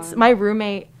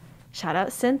roommate, shout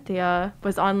out Cynthia,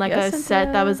 was on, like, a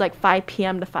set that was, like, 5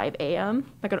 p.m. to 5 a.m.,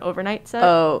 like an overnight set.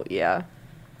 Oh, yeah.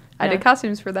 I did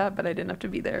costumes for that, but I didn't have to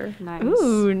be there. Nice.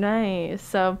 Ooh, nice.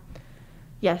 So,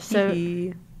 yeah, so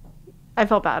I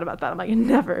felt bad about that. I'm like,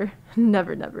 never.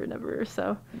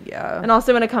 So, yeah. and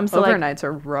also when it comes to, overnights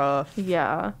are rough.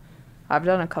 Yeah. I've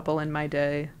done a couple in my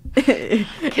day. In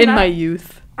my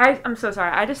youth. I'm so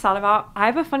sorry. I just thought I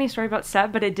have a funny story about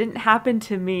set, but it didn't happen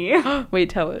to me. Wait,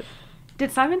 tell it.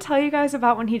 Did Simon tell you guys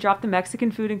about when he dropped the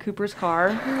Mexican food in Cooper's car?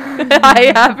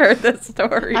 I have heard this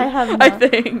story. I have not. I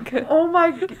think. Oh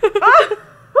my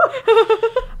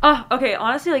god. Okay,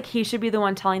 honestly, like, he should be the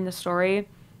one telling the story.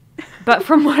 But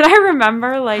from what I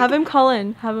remember, like, Have him call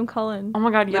in. oh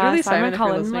my god, yeah, Literally, Simon if you're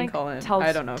Cullen, listening, like, call in. tell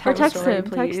I don't know. tell Or the text story, him,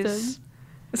 text please. him.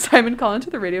 Simon, call into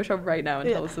the radio show right now and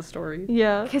tell us the story.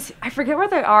 Yeah. Because I forget where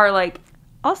they are. Like,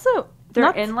 Also, they're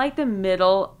not in, like, the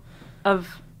middle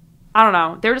of, I don't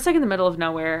know. They're just, like, in the middle of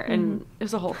nowhere, and it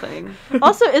was a whole thing.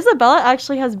 Also, Isabella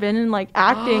actually has been in, like,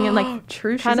 acting and, like,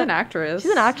 True, she's kinda- an actress.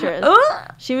 she's an actress.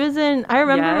 She was in. I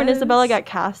remember when Isabella got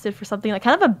casted for something like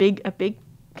kind of a big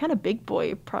kind of big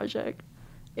boy project,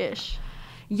 ish.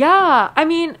 Yeah, I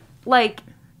mean, like,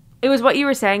 it was what you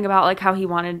were saying about, like, how he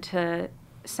wanted to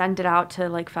send it out to,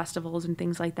 like, festivals and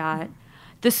things like that.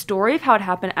 The story of how it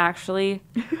happened actually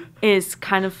is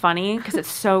kind of funny because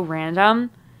it's so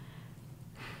random.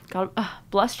 God,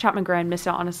 bless Chapman Grand, missed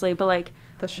out, honestly. But, like,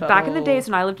 The shuttle. back in the days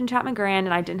when I lived in Chapman Grand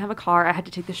and I didn't have a car, I had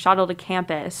to take the shuttle to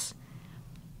campus.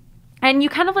 And you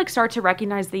kind of, like, start to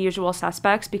recognize the usual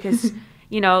suspects because,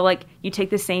 you know, like, you take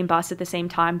the same bus at the same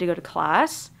time to go to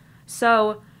class.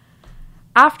 So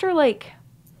after, like,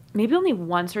 maybe only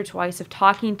once or twice of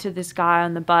talking to this guy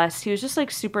on the bus, he was just,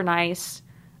 like, super nice.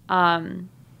 And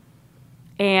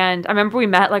I remember we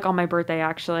met, like, on my birthday,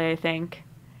 actually, I think.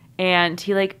 And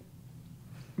he, like,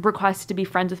 requested to be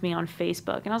friends with me on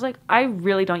Facebook. And I was like, I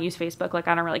really don't use Facebook. Like,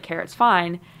 I don't really care. It's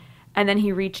fine. And then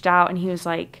he reached out and he was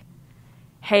like,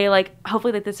 hey, like,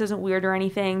 hopefully, like, this isn't weird or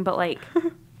anything, but, like,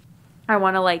 I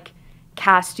want to, like,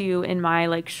 cast you in my,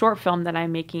 like, short film that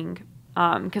I'm making.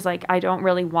 Because, like, I don't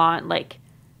really want, like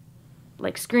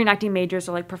screen acting majors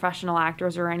or, like, professional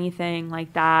actors or anything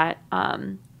like that.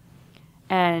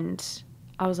 And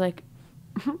I was like,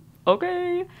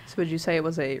 okay. So would you say it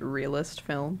was a realist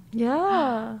film?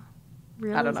 Yeah.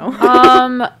 I don't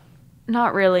know.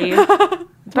 Not really.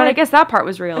 But I guess that part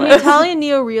was The realist. Italian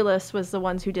neo-realists was the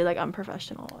ones who did, like,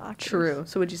 unprofessional actors. True.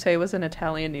 So would you say it was an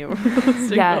Italian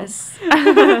neo-realistic Yes.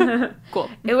 film? Cool.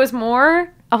 It was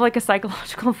more of, like, a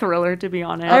psychological thriller, to be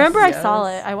honest. I remember Yes. I saw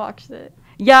it. I watched it.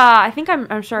 Yeah, I think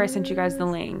I'm sure I sent you guys the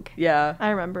link. Yeah. I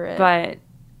remember it. But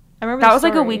I remember that the was,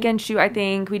 like, a story. weekend shoot, I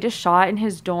think. We just shot in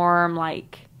his dorm,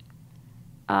 like,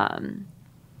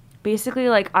 basically,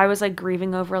 like, I was, like,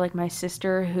 grieving over, like, my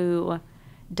sister who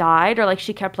died, or, like,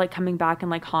 she kept, like, coming back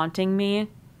and, like, haunting me.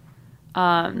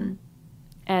 And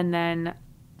then,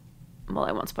 well,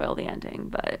 I won't spoil the ending,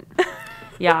 but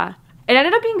yeah. It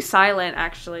ended up being silent,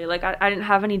 actually. Like, I didn't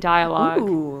have any dialogue.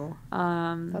 Ooh.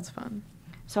 That's fun.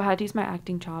 So I had to use my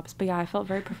acting chops. But yeah, I felt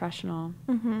very professional.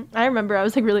 Mm-hmm. I remember I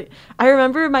was like really. I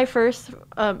remember my first in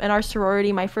our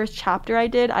sorority, my first chapter I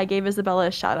did. I gave Isabella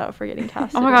a shout out for getting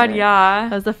casted. Oh my in god, it. yeah.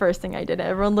 That was the first thing I did.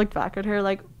 Everyone looked back at her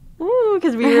like, ooh,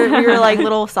 because we were like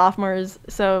little sophomores.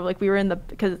 So like we were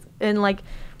like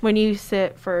when you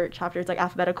sit for chapters like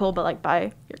alphabetical, but like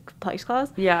by your place class.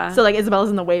 Yeah. So like Isabella's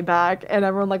in the way back, and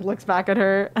everyone like looks back at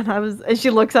her, and she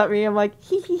looks at me. I'm like,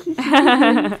 hee hee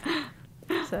hee.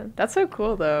 So That's so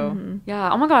cool, though. mm-hmm.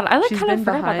 Yeah. Oh my god, I like She's kind of been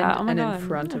forgot about behind that. Oh my and god. in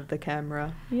front of the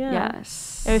camera. yeah.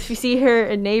 Yes. And if you see her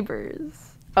in Neighbors,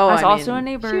 Oh, I was I also mean, in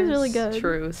Neighbors. she was really good.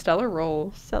 True. Stellar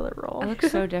role. stellar role. I look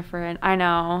so different. I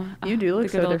know. You do look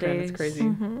The good so old different. It's days. crazy.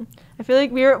 Mm-hmm. I feel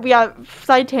like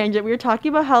side tangent. We were talking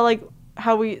about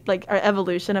how we like our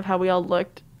evolution of how we all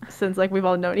looked since like we've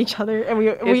all known each other, and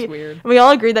It's weird. we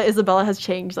all agree that Isabella has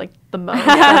changed like the most.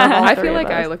 I feel like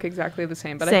I look exactly the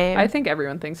same, but Same. I think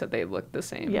everyone thinks that they look the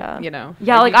same. Yeah. You know?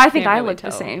 Yeah, like you I think can't I really look the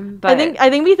tell. same. But I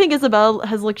think we think Isabella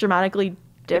has looked dramatically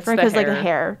different the because like the hair.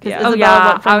 hair. 'Cause Yeah. Oh Isabella yeah,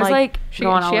 went from, I was like she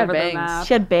going all had over the bangs. map.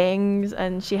 she had bangs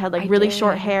and she had like I really did.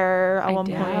 short hair at I one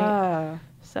did. point. Yeah.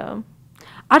 So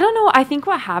I don't know. I think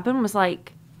what happened was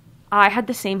like I had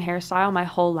the same hairstyle my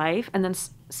whole life, and then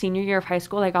senior year of high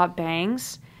school, I got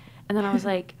bangs, and then I was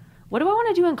like, what do I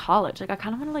want to do in college? Like, I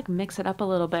kind of want to like mix it up a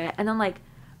little bit. And then like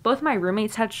both my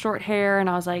roommates had short hair, and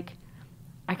I was like,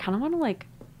 I kind of want to like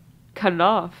cut it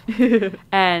off.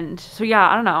 And so yeah,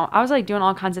 I don't know. I was like doing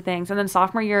all kinds of things, and then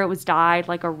sophomore year it was dyed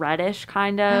like a reddish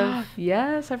kind of.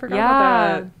 Yes, I forgot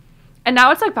about that. And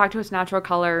now it's like back to its natural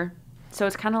color, so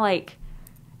it's kind of like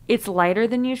it's lighter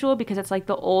than usual because it's like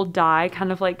the old dye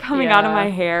kind of like coming out of Yeah. my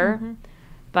hair.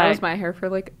 But That was my hair for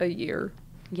like a year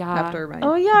yeah, after my.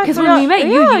 oh yeah, I 'Cause when forgot. we met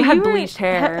you, you had were- bleached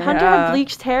hair. Hunter Yeah. had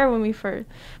bleached hair when we first.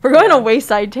 We're going on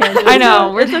wayside tangents. I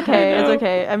know, It's we're- okay. I It's know.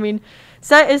 okay. I mean,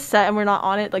 set is set, and we're not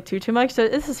on it like too much, so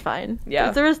this is fine.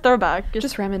 Yeah. There is throwback.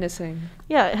 Just reminiscing.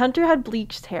 Yeah, Hunter had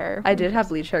bleached hair. I did have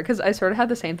bleach hair because I sort of had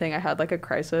the same thing. I had like a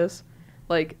crisis,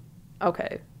 like,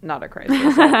 okay, not a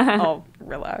crisis. I'll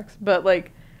relax, but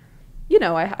like, you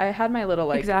know, I had my little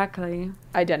like exactly.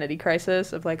 identity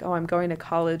crisis of like, oh, I'm going to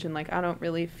college and like I don't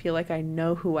really feel like I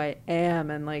know who I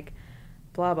am and like,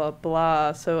 blah blah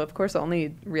blah. So of course, the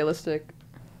only realistic,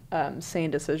 sane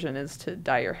decision is to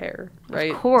dye your hair,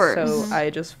 right? course. So I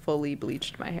just fully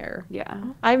bleached my hair. Yeah.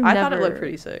 I thought it looked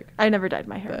pretty sick. I never dyed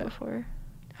my hair But- before.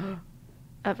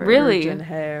 Ever. Really? Virgin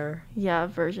hair. Yeah,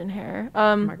 virgin hair.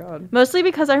 Oh my god. Mostly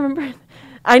because I remember,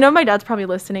 I know my dad's probably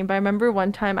listening, but I remember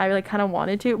one time I like kind of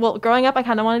wanted to. Well, growing up, I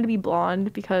kind of wanted to be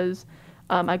blonde because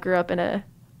I grew up in a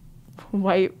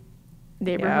white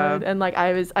neighborhood, Yeah. and like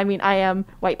I mean, I am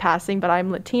white passing, but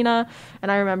I'm Latina,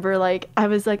 and I remember like I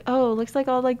was like, oh, it looks like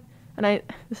all like, and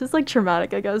this is like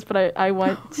traumatic, I guess, but I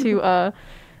went to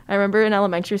I remember in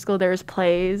elementary school there was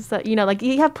plays that, you know, like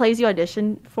you have plays you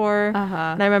audition for. Uh-huh.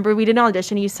 And I remember we did an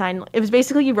audition, you signed, it was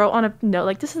basically you wrote on a note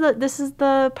like this is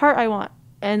the part I want.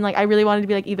 And like I really wanted to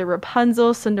be like either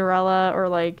Rapunzel, Cinderella, or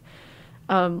like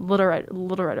Little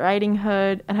Red Riding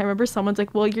Hood. And I remember someone's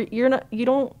like, well, you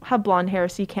don't have blonde hair,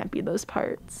 so you can't be those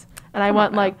parts. And I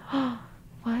went like, oh,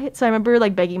 what? So I remember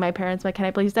like begging my parents, like, can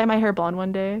I please dye my hair blonde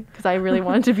one day? Because I really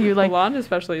wanted to be like blonde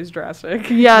especially is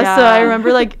drastic. yeah, so I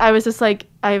remember like I was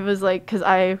because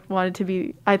I wanted to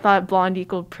be, I thought blonde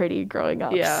equaled pretty growing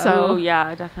up. Yeah. So Oh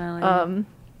yeah, definitely.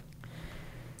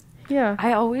 yeah.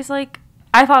 I always like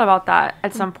I thought about that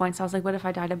at some points. I was like, what if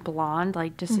I dyed it blonde,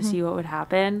 like just to see what would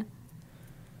happen?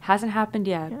 Hasn't happened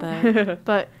yet,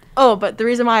 but But the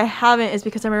reason why I haven't is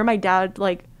because I remember my dad,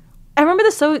 like, I remember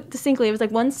this so distinctly. It was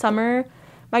like one summer,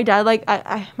 my dad, like,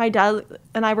 my dad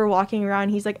and I were walking around.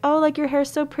 He's like, oh, like, your hair's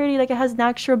so pretty. Like, it has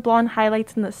natural blonde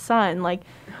highlights in the sun, like,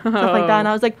 stuff like that. And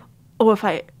I was like, oh, if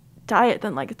I dye it,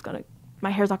 then, like, my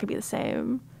hair's not going to be the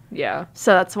same. Yeah.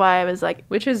 So that's why I was like,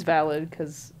 Which is valid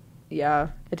because, yeah,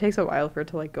 it takes a while for it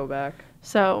to, like, go back.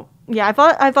 so, yeah, I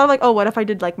thought like, oh, what if I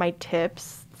did, like, my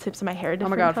tips of my hair Oh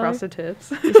different my god, color? frosted tips.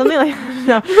 Something like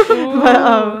no.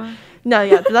 But no,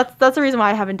 yeah, that's the reason why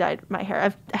I haven't dyed my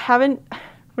hair. I haven't.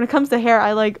 When it comes to hair,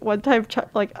 I like one time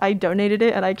I donated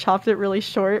it and I chopped it really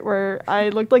short where I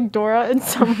looked like Dora and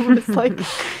someone was like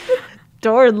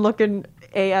Dora looking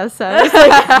ASS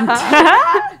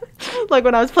like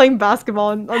when I was playing basketball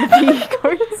on the PE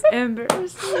courts.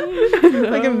 embarrassing.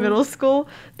 Like in middle school.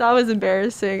 That was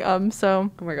embarrassing.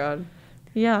 So Oh my god.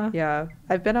 yeah. Yeah.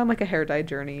 I've been on, like, a hair dye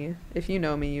journey. If you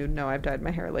know me, you know I've dyed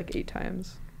my hair, like, 8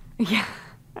 times. Yeah.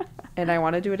 And I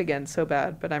want to do it again so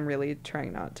bad, but I'm really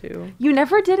trying not to. You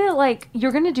never did it like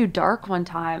you're gonna do dark one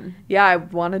time. Yeah, I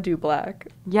want to do black.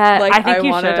 Yeah, Like, I think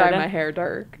you want to should. dye my hair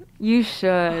dark. You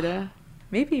should.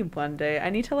 Maybe one day. I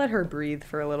need to let her breathe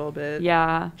for a little bit.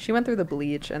 Yeah. She went through the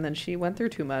bleach, and then she went through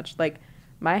too much. Like,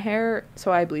 my hair,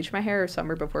 so I bleached my hair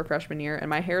summer before freshman year, and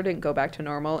my hair didn't go back to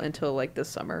normal until, like, this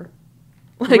summer.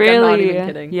 Like, really? I'm not even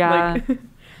kidding. Yeah. Like, It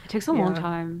takes a long Yeah.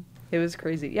 time. it was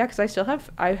crazy. Yeah, because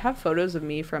I have photos of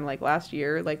me from, like, last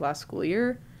year, like, last school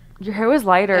year. Your hair was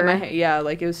lighter. And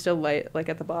like, it was still light, like,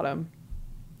 at the bottom.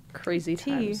 Crazy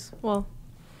times. Well,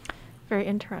 very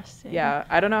interesting. Yeah,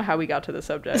 I don't know how we got to the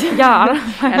subject. Yeah, I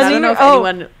don't And I don't know if Oh.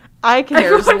 anyone I can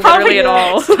cares Everyone literally at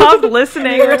probably all. stopped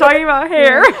listening. We're talking about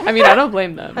hair. I mean, I don't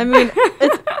blame them. I mean,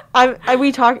 it's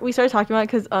we started talking about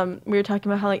it because we were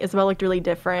talking about how like Isabel looked really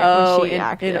different when she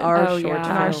acted in our Oh, short yeah.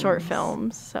 in our films. short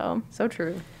films. So So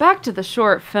true. Back to the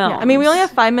short film. yeah, I mean, we only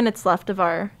have 5 minutes left of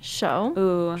our show.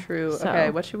 Ooh. True. So- Okay,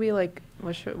 what should we like?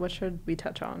 What should we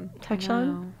touch on? Touch I on.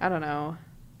 know. I don't know.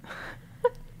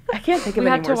 I can't think of We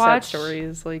any had to more sad watch-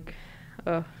 stories. Like,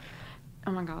 Oh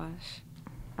my gosh.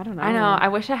 I don't know. I know. I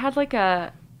wish I had like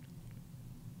a.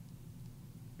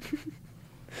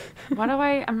 Why do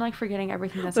I'm like forgetting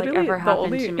everything that's like Literally, ever the happened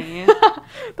only- to me.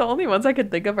 The only ones I could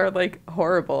think of are like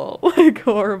horrible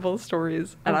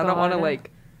stories, and Oh, I don't want to God.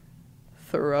 like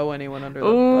throw anyone under the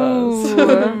Ooh. bus.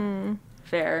 Mm.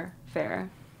 Fair.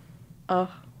 Ugh.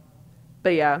 But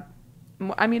yeah,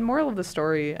 I mean, moral of the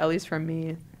story, at least from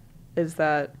me, is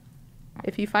that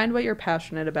if you find what you're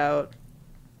passionate about,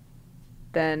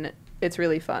 then it's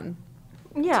really fun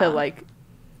Yeah. to like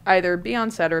either be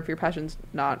on set, or if your passion's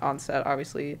not on set,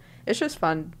 obviously it's just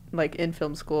fun, like in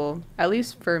film school, at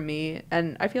least for me,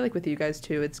 and I feel like with you guys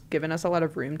too, it's given us a lot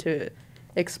of room to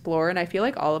explore. And I feel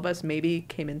like all of us maybe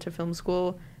came into film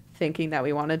school thinking that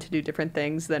we wanted to do different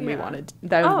things than we Yeah. wanted,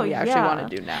 that Oh, we actually yeah. want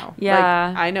to do now. Yeah.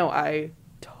 Like, I know I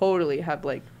totally have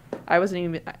like, I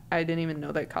didn't even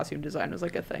know that costume design was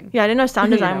like a thing. Yeah, I didn't know sound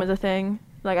You design know. was a thing.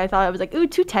 Like, I thought it was like, ooh,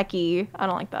 too techie. I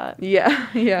don't like that. Yeah.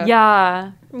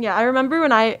 Yeah. Yeah, I remember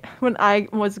when I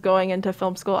was going into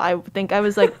film school, I think I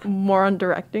was like more on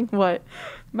directing. What?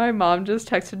 My mom just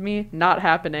texted me, not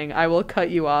happening. I will cut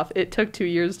you off. It took 2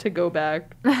 years to go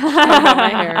back. She cut my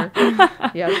hair.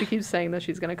 Yeah, she keeps saying that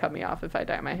she's going to cut me off if I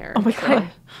dye my hair. Oh my So god.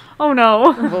 Oh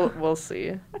no. We'll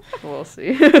see. We'll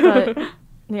see. But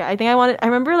yeah, I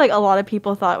remember like a lot of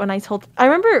people thought when I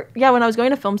remember, yeah, when I was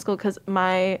going to film school, because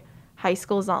my high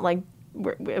school is not like,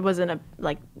 it wasn't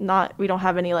we don't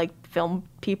have any like film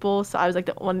people. So I was like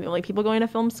one of the only people going to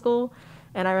film school.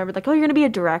 And I remember like, oh, you're going to be a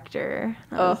director.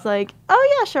 I was like,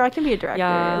 oh yeah, sure, I can be a director.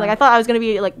 Yeah. Like I thought I was going to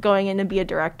be like going in to be a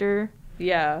director.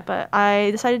 Yeah. But I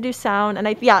decided to do sound. And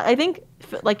I think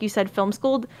like you said, film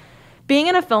school, being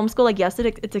in a film school, like, yes,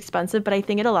 it's expensive, but I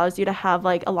think it allows you to have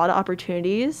like a lot of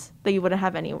opportunities that you wouldn't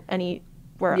have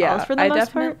anywhere else for the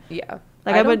most part. Yeah.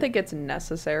 Like, I I don't would- think it's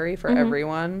necessary for Mhm.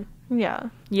 everyone, Yeah.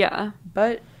 Yeah.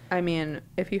 but I mean,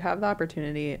 if you have the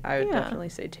opportunity, I would Yeah. definitely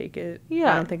say take it.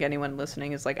 Yeah. I don't think anyone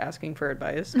listening is like asking for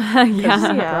advice. Yeah.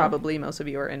 Yeah. Probably most of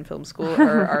you are in film school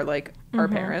or are like our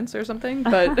parents or something.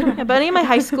 But Yeah, but any of my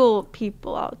high school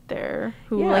people out there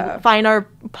who Yeah. like find our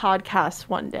podcast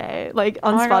one day, like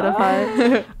on Oh my God.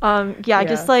 Spotify, Yeah.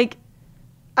 just like,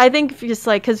 I think just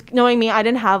like, because knowing me, I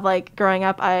didn't have like growing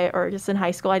up, or just in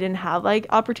high school, I didn't have like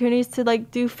opportunities to like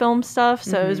do film stuff.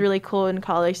 So it was really cool in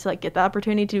college to like get the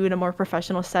opportunity to do it in a more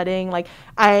professional setting. Like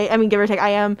I mean, give or take,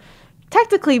 I am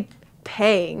technically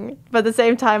paying, but at the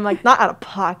same time, like not out of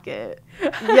pocket.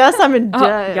 Yes, I'm in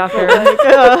debt. yeah, but,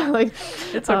 fair. like,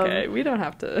 it's okay. We don't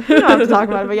have to. we don't have to talk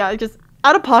about it, but yeah, just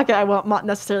out of pocket, I'm not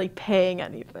necessarily paying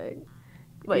anything.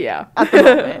 Like, Yeah. at the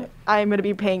moment, I'm gonna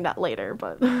be paying that later,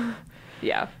 but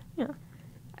Yeah. Yeah.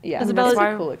 Yeah. Isabella, that's That's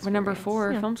a why cool we're number experience.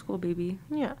 4, Yeah. film school, baby.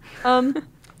 yeah.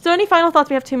 So any final thoughts?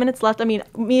 We have 2 minutes left. I mean,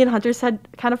 me and Hunter said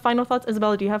kind of final thoughts.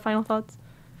 Isabella, do you have final thoughts?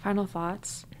 Final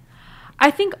thoughts. I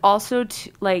think also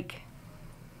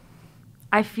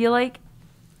I feel like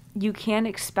you can't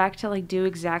expect to like do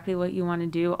exactly what you want to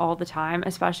do all the time,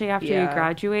 especially after you Yeah.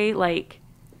 graduate. Like,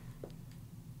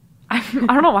 I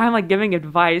don't know why I'm like giving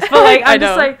advice, but like I I'm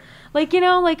just know. like you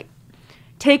know, like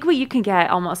take what you can get.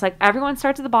 Almost like everyone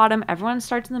starts at the bottom, everyone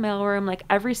starts in the mailroom. Like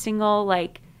every single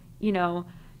like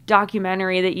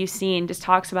documentary that you've seen just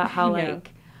talks about how Yeah.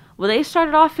 like. Well, they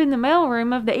started off in the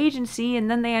mailroom of the agency, and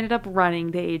then they ended up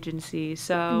running the agency.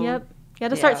 So Yep. You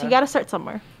gotta start. So Yeah. you gotta start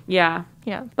somewhere. yeah.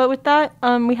 Yeah. But with that,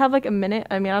 we have like a minute.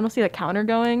 I mean, I don't see the counter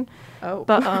going, Oh.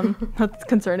 but that's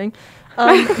concerning.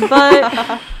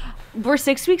 But We're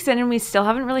 6 weeks in and we still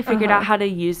haven't really figured out how to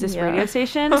use this Yeah. radio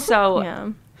station. So yeah.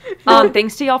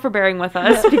 thanks to y'all for bearing with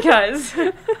us because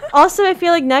Also, I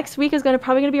feel like next week is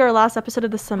probably gonna be our last episode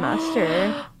of the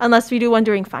semester, unless we do one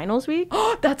during finals week.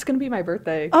 That's gonna be my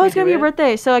birthday. Oh, Can it's we gonna be do your it?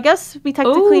 birthday, so I guess we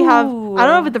technically have. Ooh. I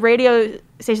don't know if the radio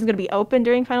station's gonna be open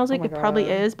during finals week. my It probably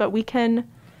God. is, but we can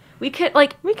we could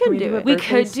like do do it. it? we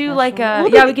Birthday could do like a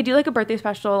special? we could do like a birthday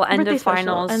special, end Birthday of special,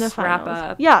 finals, end of wrap finals.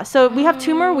 up. Yeah, so we have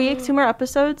 2 more weeks, 2 more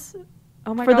episodes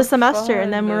Oh my for the God, semester,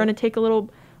 and then fun. we're gonna take a little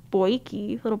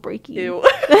breaky. Ew.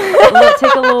 We'll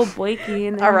take a little breaky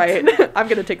and then All right. I'm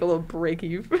gonna take a little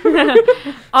breaky.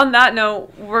 On that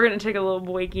note, we're gonna take a little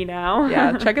breaky now.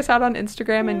 Yeah. Check us out on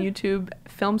Instagram and YouTube.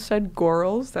 Film said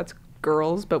Gorls. That's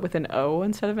girls, but with an O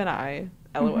instead of an I.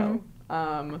 LOL.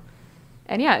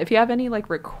 And yeah, if you have any like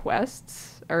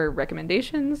requests or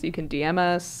recommendations, you can DM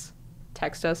us,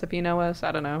 text us if you know us.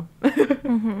 I don't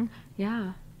know.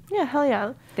 Yeah. Yeah, hell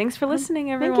yeah. Thanks for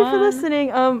listening, everyone. Thank you for listening.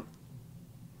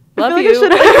 Love I feel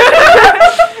like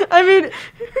you. I mean,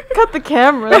 cut the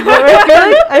camera. But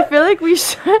I feel like we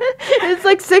should. It's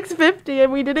like 6:50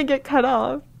 and we didn't get cut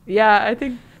off. Yeah, I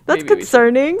think That's maybe we should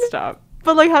concerning. stop.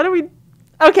 But like, how do we?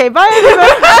 Okay, bye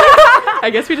everybody. I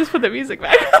guess we just put the music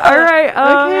back. All right.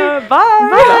 Okay. Bye.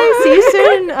 Bye. See you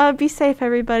soon. Be safe,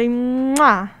 everybody.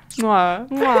 Mwah. Mwah.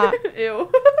 Mwah. Ew.